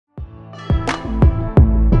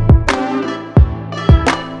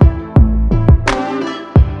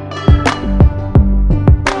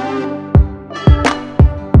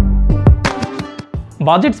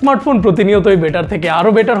Budget smartphone প্রতিনিয়তই better থেকে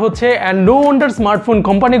আরও বেটার হচ্ছে অ্যান্ড নো ওয়ান্ডার স্মার্টফোন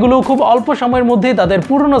কোম্পানিগুলো খুব অল্প সময়ের মধ্যেই তাদের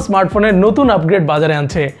পুরনো স্মার্টফোনের নতুন আপগ্রেড বাজারে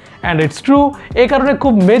আনছে অ্যান্ড ইটস ট্রু। এই কারণে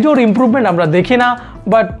খুব মেজর ইম্প্রুভমেন্ট আমরা দেখি না,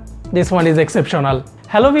 but this one is exceptional.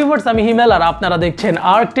 Hello viewers, আমি হিমেল আর আপনারা দেখছেন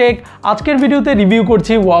আর্কটেক। আজকের ভিডিওতে রিভিউ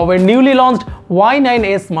করছি Huawei newly launched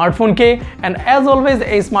Y9s স্মার্টফোনকে and as always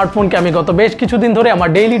এই স্মার্টফোনকে আমি গত বেশ কিছুদিন ধরে আমার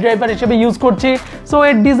ডেইলি ড্রাইভার হিসেবে ইউজ করছি। সো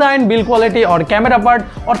এর ডিজাইন, বিল্ড কোয়ালিটি আর ক্যামেরা পার্ট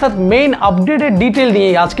অর্থাৎ মেইন আপডেটেড ডিটেল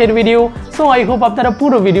নিয়েই আজকের ভিডিও। সো আই হোপ আপনারা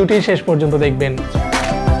পুরো ভিডিওটি শেষ পর্যন্ত দেখবেন।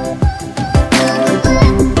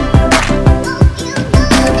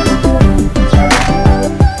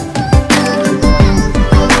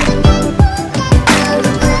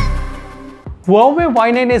 Huawei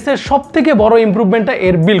Y9s এর সবথেকে বড় ইমপ্রুভমেন্টটা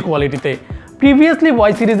এর বিল্ড কোয়ালিটিতে। প্রিভিয়াসলি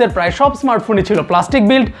Y সিরিজের প্রায় সব স্মার্টফোনই ছিল প্লাস্টিক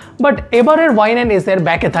বিল্ড, বাট এবারের Y9s এর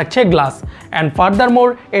ব্যাকে থাকছে গ্লাস অ্যান্ড ফার্দারমোর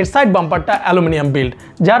এর সাইড বাম্পারটা অ্যালুমিনিয়াম বিল্ড,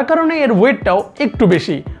 যার কারণে এর ওয়েটটাও একটু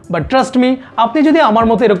বেশি। বাট ট্রাস্ট মি, আপনি যদি আমার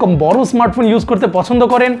মতো এরকম বড় স্মার্টফোন ইউজ করতে পছন্দ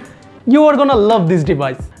করেন, you R gonna love this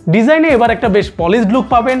device. ডিজাইনে এবার একটা বেশ পলিশড লুক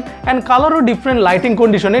পাবেন অ্যান্ড কালারও ডিফারেন্ট লাইটিং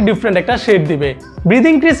কন্ডিশনে ডিফারেন্ট একটা শেড দিবে।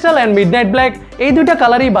 Breathing crystal and midnight black, এই দুইটা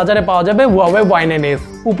কালারই বাজারে পাওয়া যাবে Huawei Y9s।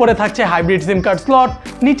 উপরে থাকছে হাইব্রিড সিম কার্ড স্লট,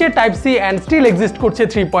 নিচে type C and still exist করছে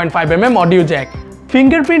 3.5mm অডিও জ্যাক।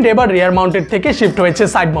 ফিঙ্গারপ্রিন্ট এবার রিয়ার মাউন্টেড থেকে শিফট হয়েছে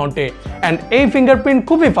সাইড মাউন্টে অ্যান্ড এই ফিঙ্গারপ্রিন্ট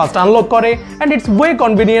খুবই ফাস্ট আনলক করে and its way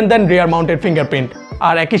convenient than rear mounted fingerprint.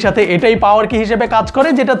 আর একই সাথে এটাই পাওয়ার কি হিসেবে কাজ করে,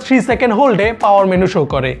 যেটা 3 সেকেন্ড হোল্ডে পাওয়ার মেনু শো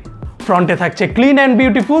করে। ফ্রন্টে থাকছে clean and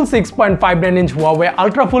beautiful 6.59 inch Huawei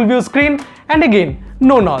ultra full view screen and again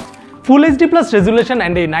no notch, full HD plus resolution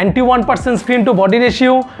and এই 91% screen two body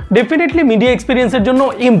ratio definitely media এক্সপিরিয়েন্সের জন্য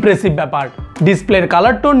ইমপ্রেসিভ ব্যাপার। ডিসপ্লের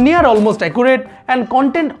colour tone near almost accurate and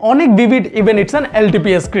content অনেক vivid, even it's an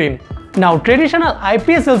এলটিপিএস screen. Now traditional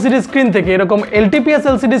IPS LCD screen থেকে এরকম এলটিপিএস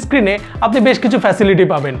LCD স্ক্রিনে আপনি বেশ কিছু ফ্যাসিলিটি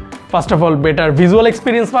পাবেন। First of all better visual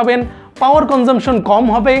experience পাবেন, পাওয়ার কনজাম্পশন কম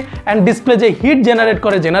হবে অ্যান্ড ডিসপ্লে যে হিট জেনারেট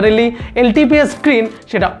করে জেনারেলি এলটিপিএস স্ক্রিন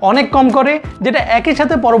সেটা অনেক কম করে, যেটা একই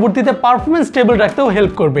সাথে পরবর্তীতে পারফরমেন্স স্টেবল রাখতেও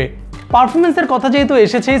হেল্প করবে। পারফরমেন্সের কথা যেহেতু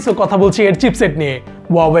এসেছেই, সো কথা বলছি এর চিপসেট নিয়ে।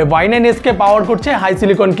 Huawei Y9s কে পাওয়ার করছে high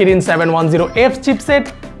silicon Kirin 710F chipset.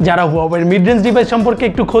 যারা Huawei মিড রেঞ্জ ডিভাইস সম্পর্কে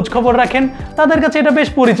একটু খোঁজ খবর রাখেন, তাদের কাছে এটা বেশ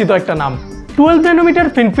পরিচিত একটা নাম। 12 ন্যানোমিটার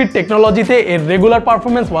ফিনফিট টেকনোলজিতে এর regular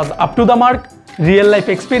performance was up to the mark. Real life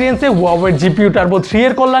এক্সপিরিয়েন্সে Huawei GPU Turbo 3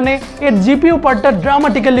 এর কল্যাণে এর GPU পার্টটা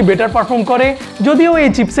ড্রামাটিক্যালি বেটার পারফর্ম করে, যদিও এই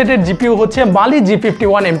চিপসেটের GPU হচ্ছে Mali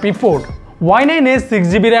G51 MP4। Y9s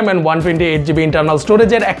 6GB RAM and 128GB internal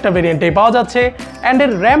স্টোরেজের একটা ভেরিয়েন্টেই পাওয়া যাচ্ছে অ্যান্ড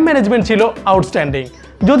এর র্যাম ম্যানেজমেন্ট ছিল আউটস্ট্যান্ডিং,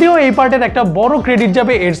 যদিও এই পার্টের একটা বড় ক্রেডিট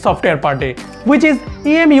যাবে এর সফটওয়্যার পার্টে, which is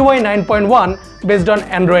EMUI 9.1 based on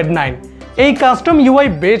Android 9। এই কাস্টম ইউআই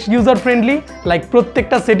বেশ ইউজার ফ্রেন্ডলি, লাইক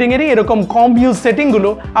প্রত্যেকটা সেটিংয়েরই এরকম কম ইউজ সেটিংগুলো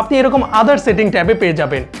আপনি এরকম আদার সেটিং ট্যাবে পেয়ে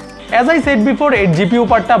যাবেন। অ্যাজ আই সেড বিফোর, এর জিপিইউ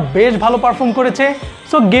পার্টটা বেশ ভালো পারফর্ম করেছে,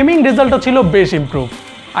 সো গেমিং রেজাল্টও ছিল বেশ improve.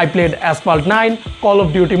 I played Asphalt 9, Call of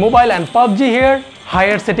Duty Mobile and PUBG here.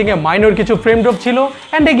 Higher সেটিংয়ে মাইনর কিছু ফ্রেম ড্রপ ছিল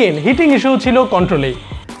অ্যান্ড এগেইন হিটিং ইস্যু ছিল কন্ট্রোলে।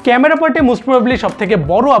 ক্যামেরা পার্টে মোস্ট প্রবাবলি সব থেকে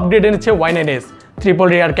বড় আপডেট এনেছে Y9s। ট্রিপল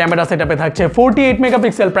রিয়ার ক্যামেরা সেটআপে থাকছে 48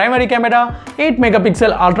 megapixel primary camera, 8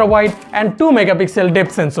 megapixel ultra wide and 2 megapixel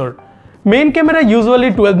depth sensor. Main camera usually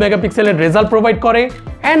 12 মেগাপিক্সেলের রেজাল্ট প্রোভাইড করে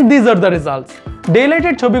and these are the results. Day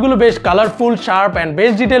লাইটের ছবিগুলো বেশ কালারফুল, শার্প অ্যান্ড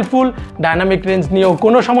বেশ ডিটেলফুল। ডায়নামিক রেঞ্জ নিয়েও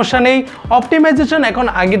কোনো সমস্যা নেই। অপটিমাইজেশন এখন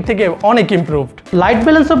আগের থেকে অনেক ইমপ্রুভড। লাইট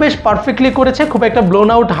ব্যালেন্সও বেশ পারফেক্টলি করেছে, খুব একটা ব্লোন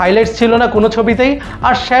আউট হাইলাইটস ছিল না কোনো ছবিতেই,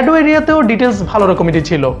 আর শ্যাডো এরিয়াতেও ডিটেলস ভালো রকমেরই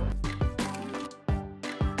ছিল।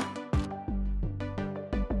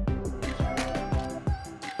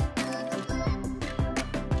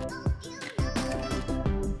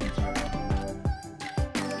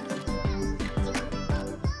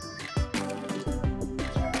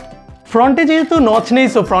 ফ্রন্টে যেহেতু নচ নেই,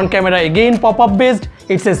 so front camera again pop up based.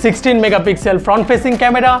 It's a 16 megapixel front facing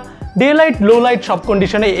camera. Day light, low light সব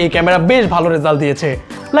কন্ডিশনে এই ক্যামেরা বেশ ভালো রেজাল্ট দিয়েছে।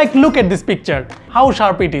 Like look at this picture, how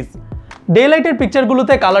sharp it is. Day লাইটের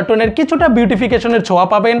পিকচারগুলোতে কালার টোনের কিছুটা বিউটিফিকেশনের ছোঁয়া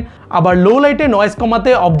পাবেন, আবার লো লাইটে নয়েজ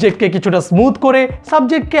কমাতে অবজেক্টকে কিছুটা স্মুথ করে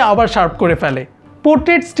সাবজেক্টকে আবার শার্প করে ফেলে।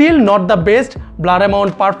 Portrait still not the best, blur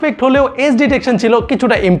amount perfect হলেও এজ ডিটেকশন ছিল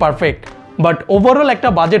কিছুটা ইমপারফেক্ট। বাট ওভারঅল একটা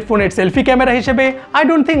বাজেট ফোনের সেলফি ক্যামেরা হিসেবে আই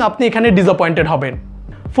ডোন্ট থিঙ্ক আপনি এখানে ডিসঅ্যাপয়েন্টেড হবেন।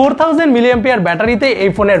 4000 mAh ব্যাটারিতে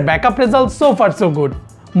এই ফোনের backup result so far so good.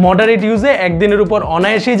 Moderate ইউজে একদিনের উপর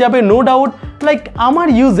অনায়াসেই যাবে নো ডাউট, লাইক আমার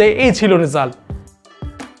ইউজে এই ছিল রেজাল্ট।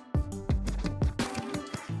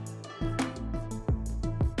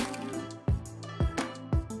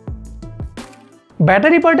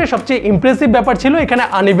 ব্যাটারি পার্টের সবচেয়ে ইমপ্রেসিভ ব্যাপার ছিল এখানে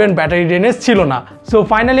আনইভেন ব্যাটারি ড্রেনেজ ছিল না। সো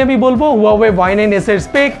ফাইনালি আমি বলবো Huawei Y9s এর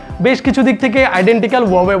স্পেক বেশ কিছু দিক থেকে আইডেন্টিক্যাল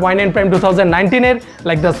Huawei Y9 Prime 2019 এর,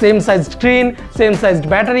 like the same size screen, same sized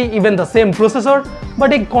battery, even the same processor. But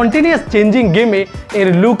এই কন্টিনিউয়াস চেঞ্জিং গেমে এর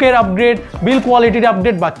লুকের আপগ্রেড, বিল্ড কোয়ালিটির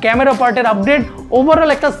আপডেট বা ক্যামেরা পার্টের আপডেট ওভারঅল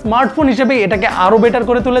একটা স্মার্টফোন হিসেবে এটাকে আরও বেটার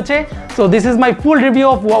করে তুলেছে। So this is my full review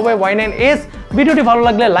of Huawei Y9s। ভিডিওটি ভালো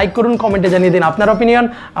লাগলে লাইক করুন, কমেন্টে জানিয়ে দিন আপনার অপিনিয়ন,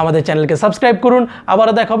 আমাদের চ্যানেলকে সাবস্ক্রাইব করুন।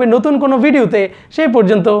 আবারও দেখা হবে নতুন কোনো ভিডিওতে, সেই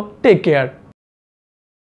পর্যন্ত টেক কেয়ার।